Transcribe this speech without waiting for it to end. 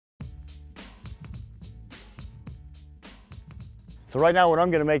So right now what I'm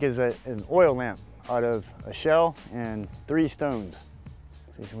gonna make is an oil lamp out of a shell and 3 stones.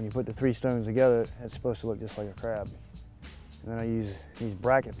 See, so when you put the 3 stones together, it's supposed to look just like a crab. And then I use these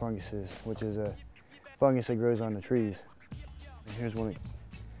bracket funguses, which is a fungus that grows on the trees. And here's one that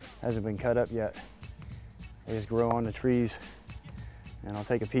hasn't been cut up yet. They just grow on the trees, and I'll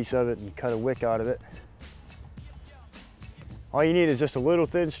take a piece of it and cut a wick out of it. All you need is just a little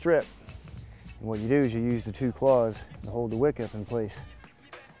thin strip. And what you do is you use the 2 claws to hold the wick up in place.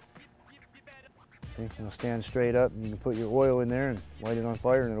 See, it'll stand straight up, and you can put your oil in there and light it on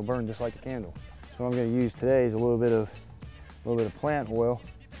fire, and it'll burn just like a candle. So what I'm going to use today is a little bit of plant oil.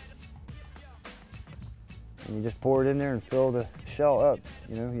 And you just pour it in there and fill the shell up.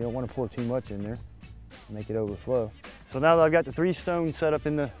 You know, you don't want to pour too much in there, make it overflow. So now that I've got the 3 stones set up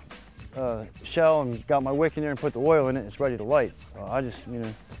in the shell and got my wick in there and put the oil in it, it's ready to light. So I just, you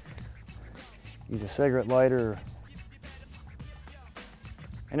know, use a cigarette lighter.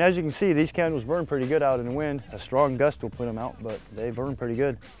 And as you can see, these candles burn pretty good out in the wind. A strong gust will put them out, but they burn pretty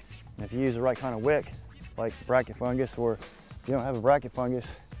good. And if you use the right kind of wick, like bracket fungus, or if you don't have a bracket fungus,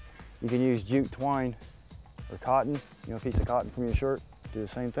 you can use jute twine or cotton, you know, a piece of cotton from your shirt, do the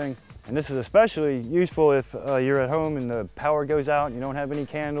same thing. And this is especially useful if you're at home and the power goes out and you don't have any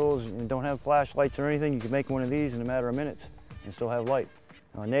candles and don't have flashlights or anything. You can make one of these in a matter of minutes and still have light.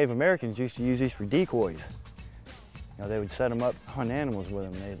 Native Americans used to use these for decoys. You know, they would set them up, hunt animals with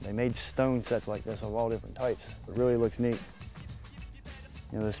them. They made stone sets like this of all different types. It really looks neat.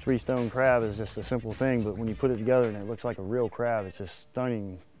 You know, this 3-stone crab is just a simple thing, but when you put it together and it looks like a real crab, it's just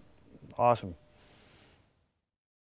stunning, awesome.